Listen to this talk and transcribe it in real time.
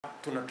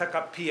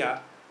tunataka pia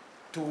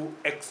to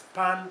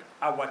expand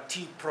our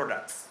tea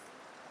products.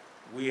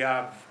 We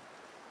have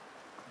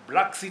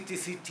Black City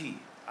Tea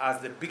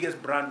as the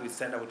biggest brand we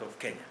send out of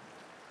Kenya.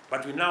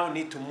 But we now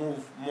need to move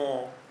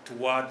more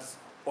towards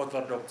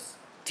orthodox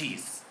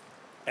teas.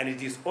 And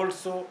it is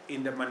also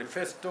in the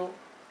manifesto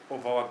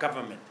of our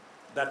government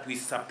that we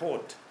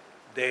support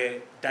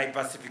the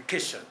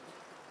diversification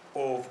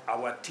of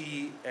our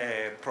tea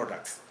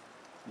products.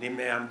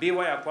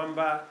 Nimeambiwa ya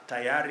kwamba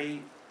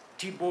tayari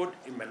Tea Board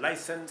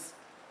imelicense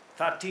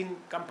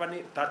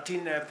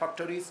 13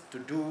 factories to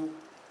do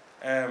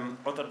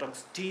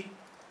orthodox tea.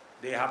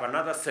 They have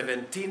another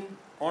 17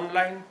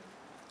 online.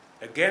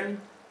 Again,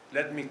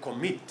 let me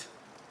commit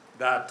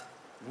that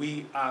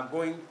we are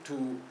going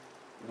to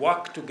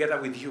work together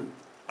with you,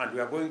 and we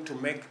are going to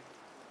make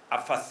a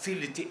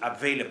facility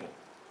available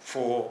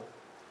for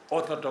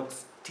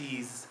orthodox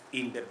teas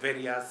in the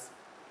various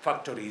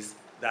factories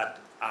that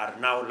are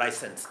now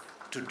licensed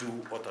to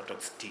do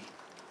orthodox tea.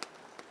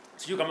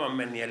 Sijui kama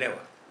mmenielewa.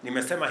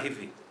 Nimesema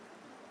hivi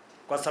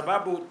kwa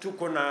sababu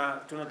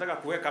tunataka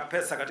kuweka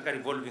pesa katika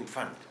revolving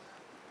fund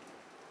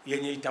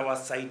yenye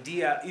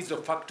itawasaidia hizo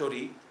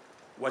factory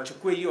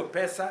wachukue hiyo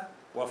pesa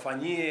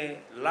wafanyie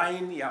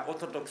line ya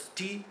orthodox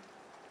tea.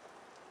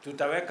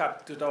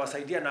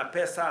 Tutawasaidia na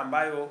pesa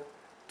ambayo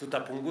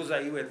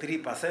tutapunguza iwe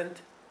 3%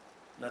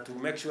 na to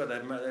make sure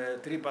that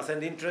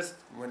 3% interest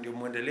ndio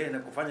muendelee na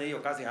kufanya hiyo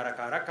kazi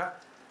haraka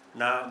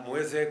na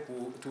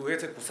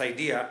tuweze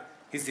kusaidia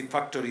hizi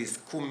factories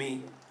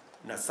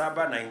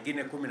 17 na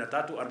ingine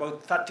 13,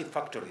 about 30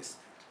 factories.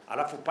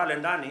 Alafu pale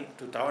ndani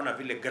tutaona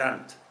vile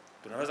grant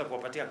tunaweza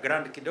kuwapatia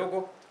grant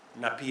kidogo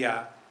na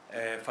pia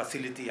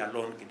facility ya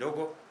loan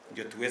kidogo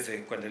ndio tuweze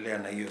kuendelea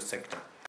na hiyo sector.